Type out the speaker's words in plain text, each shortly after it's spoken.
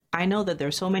I know that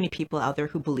there's so many people out there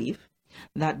who believe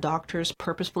that doctors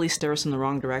purposefully steer us in the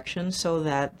wrong direction so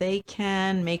that they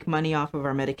can make money off of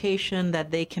our medication,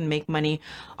 that they can make money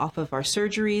off of our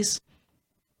surgeries.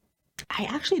 I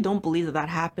actually don't believe that that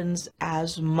happens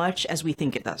as much as we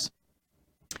think it does.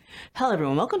 Hello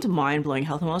everyone, welcome to Mind Blowing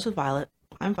Health and Wellness with Violet.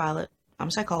 I'm Violet. I'm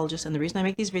a psychologist, and the reason I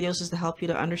make these videos is to help you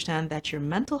to understand that your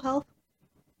mental health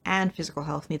and physical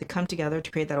health need to come together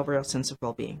to create that overall sense of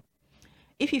well-being.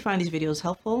 If you find these videos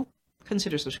helpful,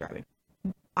 consider subscribing.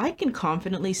 I can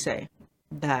confidently say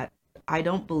that I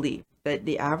don't believe that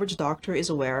the average doctor is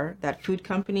aware that food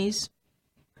companies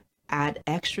add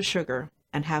extra sugar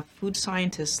and have food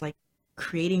scientists like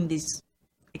creating these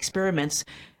experiments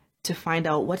to find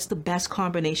out what's the best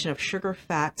combination of sugar,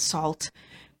 fat, salt,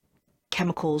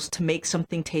 chemicals to make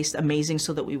something taste amazing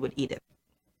so that we would eat it.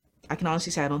 I can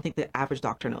honestly say I don't think the average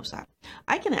doctor knows that.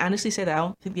 I can honestly say that I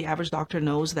don't think the average doctor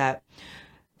knows that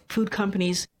food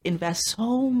companies invest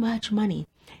so much money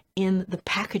in the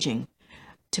packaging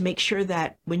to make sure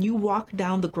that when you walk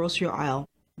down the grocery aisle,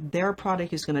 their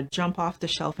product is going to jump off the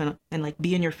shelf and like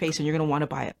be in your face, and you're going to want to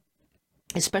buy it,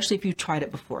 especially if you've tried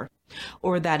it before,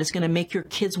 or that it's going to make your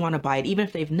kids want to buy it, even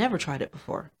if they've never tried it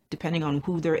before, depending on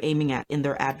who they're aiming at in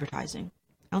their advertising.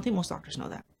 I don't think most doctors know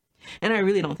that. And I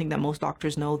really don't think that most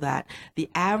doctors know that the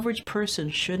average person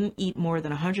shouldn't eat more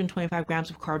than 125 grams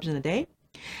of carbs in a day,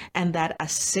 and that a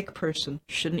sick person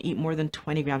shouldn't eat more than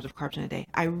 20 grams of carbs in a day.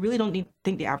 I really don't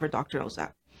think the average doctor knows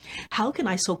that. How can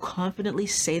I so confidently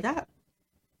say that?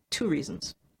 Two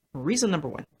reasons. Reason number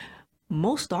one,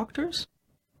 most doctors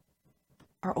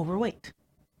are overweight.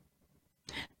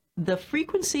 The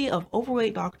frequency of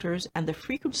overweight doctors and the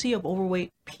frequency of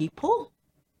overweight people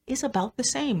is about the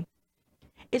same.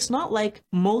 It's not like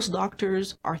most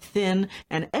doctors are thin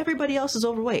and everybody else is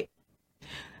overweight.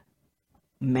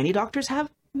 Many doctors have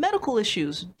medical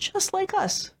issues, just like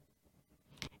us.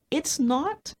 It's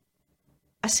not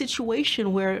a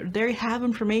situation where they have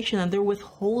information and they're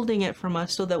withholding it from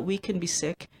us so that we can be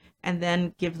sick and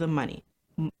then give them money.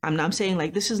 I'm saying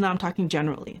like this is now, I'm talking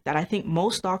generally, that I think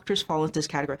most doctors fall into this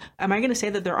category. Am I going to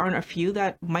say that there aren't a few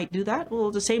that might do that?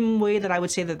 Well, the same way that I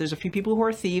would say that there's a few people who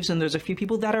are thieves and there's a few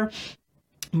people that are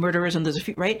murderers and there's a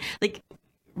few, right? Like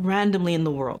randomly in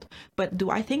the world. But do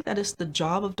I think that it's the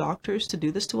job of doctors to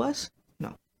do this to us?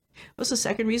 No. What's the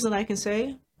second reason I can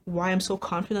say why I'm so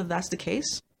confident that's the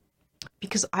case?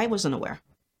 Because I wasn't aware.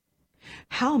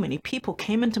 How many people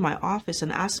came into my office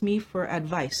and asked me for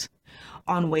advice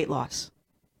on weight loss?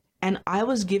 And I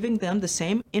was giving them the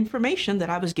same information that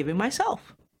I was giving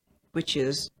myself, which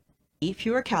is eat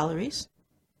fewer calories,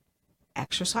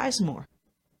 exercise more.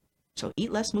 So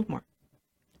eat less, move more,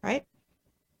 right?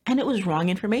 And it was wrong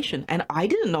information. And I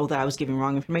didn't know that I was giving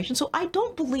wrong information. So I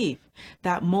don't believe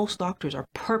that most doctors are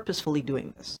purposefully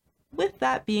doing this. With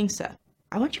that being said,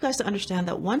 I want you guys to understand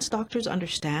that once doctors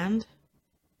understand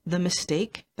the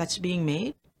mistake that's being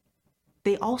made,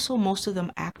 they also, most of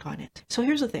them, act on it. So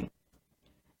here's the thing.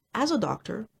 As a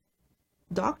doctor,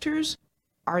 doctors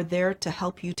are there to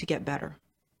help you to get better.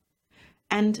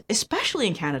 And especially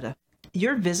in Canada,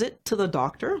 your visit to the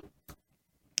doctor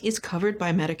is covered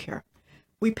by Medicare.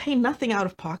 We pay nothing out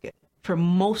of pocket for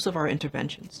most of our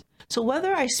interventions. So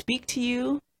whether I speak to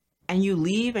you and you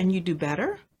leave and you do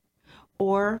better,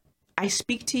 or I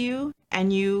speak to you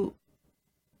and you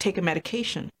take a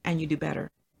medication and you do better,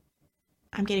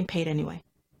 I'm getting paid anyway.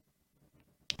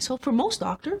 So for most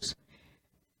doctors,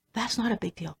 that's not a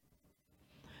big deal.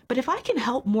 But if I can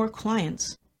help more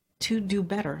clients to do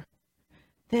better,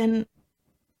 then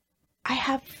I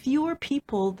have fewer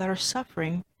people that are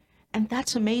suffering, and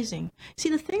that's amazing. See,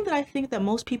 the thing that I think that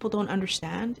most people don't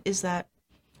understand is that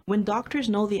when doctors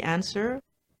know the answer,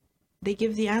 they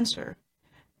give the answer.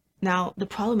 Now, the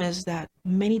problem is that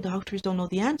many doctors don't know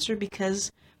the answer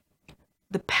because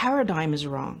the paradigm is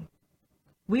wrong.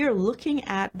 We are looking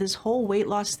at this whole weight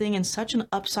loss thing in such an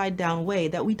upside down way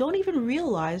that we don't even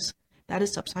realize that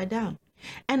it's upside down.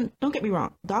 And don't get me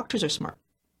wrong, doctors are smart.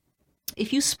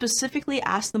 If you specifically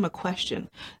ask them a question,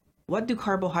 what do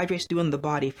carbohydrates do in the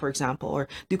body, for example, or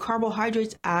do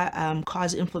carbohydrates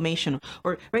cause inflammation?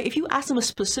 Or right, if you ask them a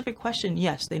specific question,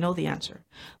 yes, they know the answer.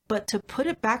 But to put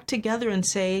it back together and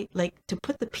say, like, to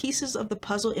put the pieces of the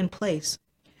puzzle in place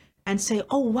and say,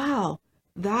 oh, wow,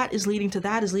 that is leading to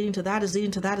that, is leading to that, is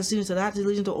leading to that, is leading to that, is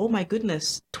leading to, oh my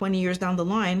goodness, 20 years down the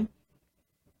line,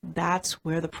 that's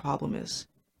where the problem is.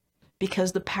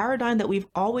 Because the paradigm that we've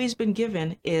always been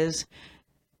given is,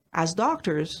 as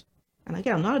doctors, and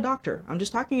again, I'm not a doctor, I'm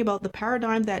just talking about the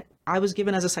paradigm that I was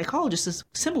given as a psychologist is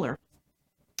similar.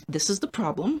 This is the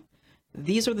problem.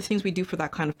 These are the things we do for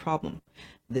that kind of problem.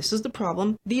 This is the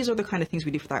problem. These are the kind of things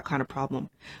we do for that kind of problem.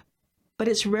 But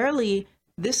it's rarely,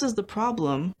 this is the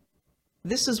problem.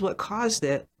 This is what caused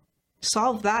it.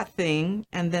 Solve that thing,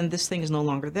 and then this thing is no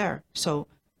longer there. So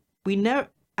we never,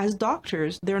 as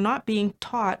doctors, they're not being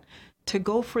taught to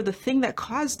go for the thing that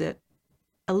caused it,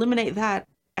 eliminate that,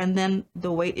 and then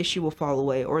the weight issue will fall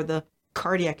away, or the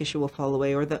cardiac issue will fall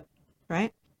away, or the,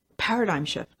 right? Paradigm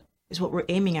shift is what we're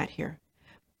aiming at here.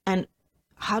 And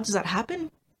how does that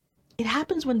happen? It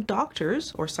happens when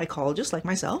doctors or psychologists like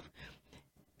myself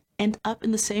end up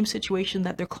in the same situation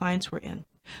that their clients were in.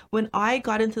 When I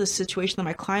got into the situation that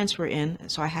my clients were in,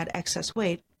 so I had excess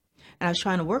weight and I was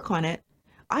trying to work on it,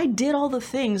 I did all the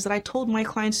things that I told my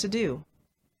clients to do.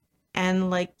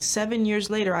 And like 7 years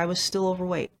later, I was still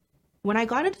overweight. When I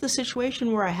got into the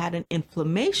situation where I had an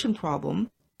inflammation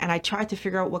problem and I tried to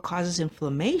figure out what causes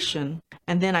inflammation,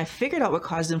 and then I figured out what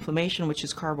caused inflammation, which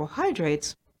is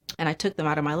carbohydrates, and I took them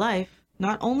out of my life,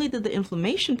 not only did the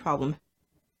inflammation problem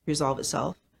resolve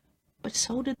itself, but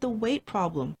so did the weight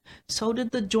problem, so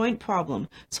did the joint problem,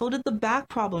 so did the back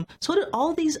problem, so did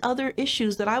all these other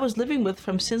issues that I was living with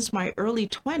from since my early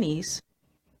 20s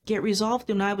get resolved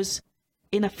when I was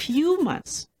in a few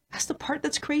months. That's the part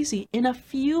that's crazy. In a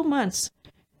few months,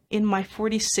 in my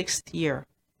 46th year.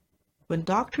 When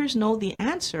doctors know the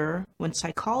answer, when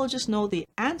psychologists know the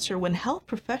answer, when health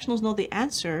professionals know the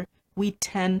answer, we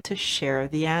tend to share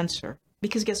the answer.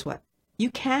 Because guess what? You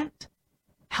can't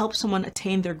help someone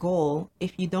attain their goal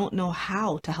if you don't know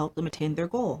how to help them attain their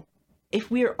goal.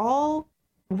 If we are all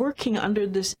working under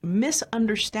this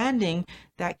misunderstanding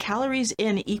that calories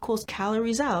in equals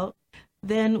calories out,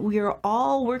 then we are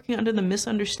all working under the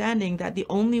misunderstanding that the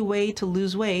only way to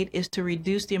lose weight is to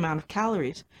reduce the amount of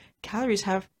calories. Calories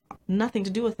have nothing to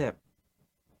do with it.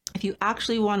 If you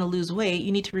actually want to lose weight,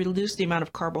 you need to reduce the amount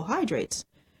of carbohydrates.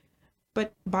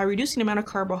 But by reducing the amount of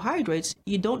carbohydrates,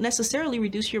 you don't necessarily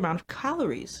reduce your amount of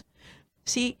calories.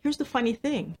 See, here's the funny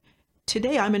thing.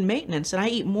 Today I'm in maintenance and I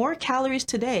eat more calories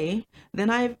today than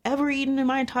I've ever eaten in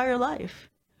my entire life.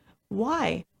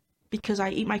 Why? Because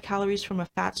I eat my calories from a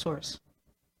fat source,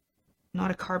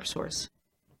 not a carb source.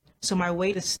 So my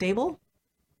weight is stable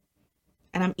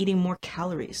and I'm eating more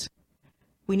calories.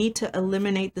 We need to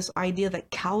eliminate this idea that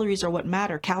calories are what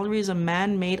matter. Calories is a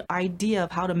man-made idea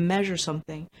of how to measure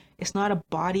something. It's not a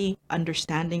body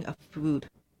understanding of food.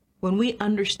 When we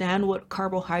understand what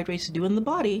carbohydrates do in the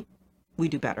body, we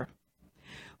do better.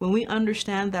 When we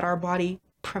understand that our body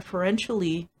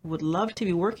preferentially would love to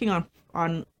be working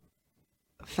on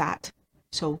fat,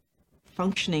 so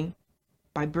functioning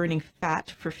by burning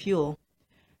fat for fuel,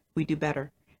 we do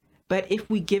better. But if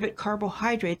we give it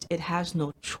carbohydrates, it has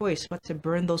no choice but to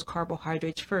burn those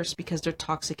carbohydrates first because they're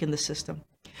toxic in the system.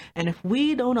 And if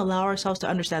we don't allow ourselves to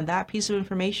understand that piece of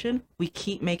information, we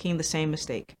keep making the same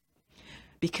mistake.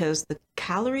 Because the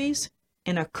calories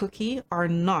in a cookie are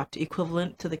not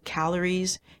equivalent to the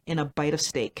calories in a bite of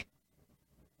steak.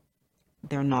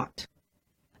 They're not.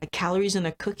 The calories in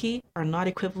a cookie are not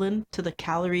equivalent to the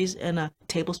calories in a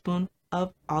tablespoon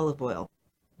of olive oil.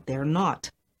 They're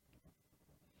not.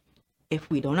 If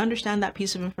we don't understand that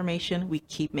piece of information, we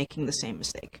keep making the same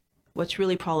mistake. What's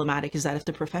really problematic is that if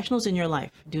the professionals in your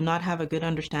life do not have a good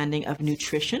understanding of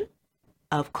nutrition,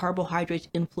 of carbohydrates'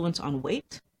 influence on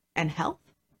weight and health,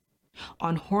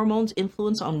 on hormones'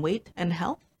 influence on weight and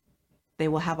health, they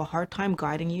will have a hard time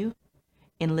guiding you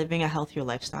in living a healthier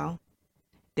lifestyle.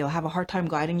 They'll have a hard time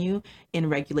guiding you in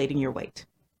regulating your weight.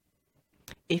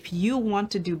 If you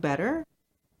want to do better,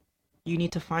 you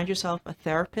need to find yourself a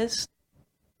therapist,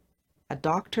 a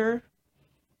doctor,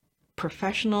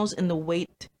 professionals in the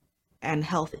weight and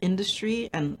health industry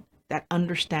and that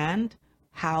understand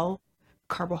how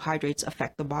carbohydrates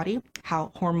affect the body,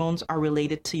 how hormones are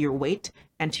related to your weight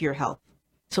and to your health.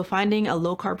 So finding a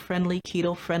low-carb friendly,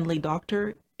 keto-friendly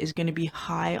doctor is going to be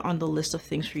high on the list of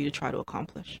things for you to try to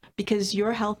accomplish because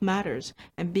your health matters,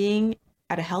 and being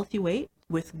at a healthy weight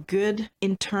with good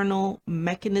internal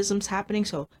mechanisms happening,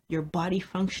 so your body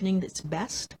functioning its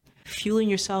best, fueling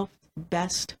yourself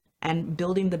best, and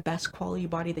building the best quality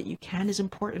body that you can is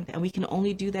important. And we can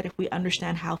only do that if we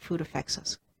understand how food affects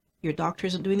us. Your doctor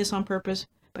isn't doing this on purpose,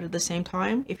 but at the same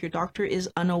time, if your doctor is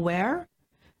unaware,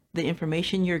 the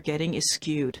information you're getting is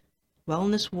skewed.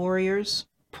 Wellness warriors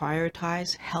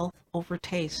prioritize health over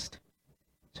taste.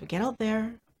 So get out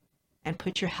there and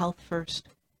put your health first.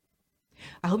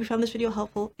 I hope you found this video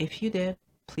helpful. If you did,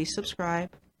 please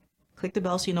subscribe. Click the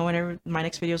bell so you know whenever my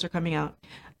next videos are coming out.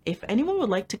 If anyone would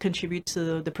like to contribute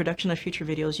to the production of future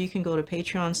videos, you can go to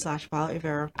Patreon/Violet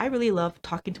Rivera. I really love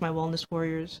talking to my wellness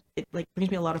warriors. It like brings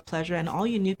me a lot of pleasure, and all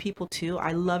you new people too.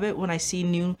 I love it when I see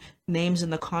new names in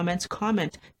the comments.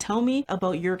 Comment. Tell me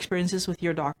about your experiences with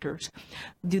your doctors.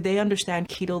 Do they understand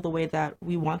keto the way that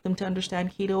we want them to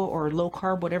understand keto, or low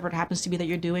carb, whatever it happens to be that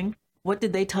you're doing? What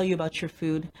did they tell you about your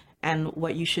food and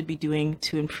what you should be doing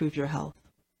to improve your health?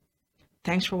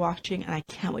 Thanks for watching, and I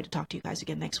can't wait to talk to you guys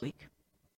again next week.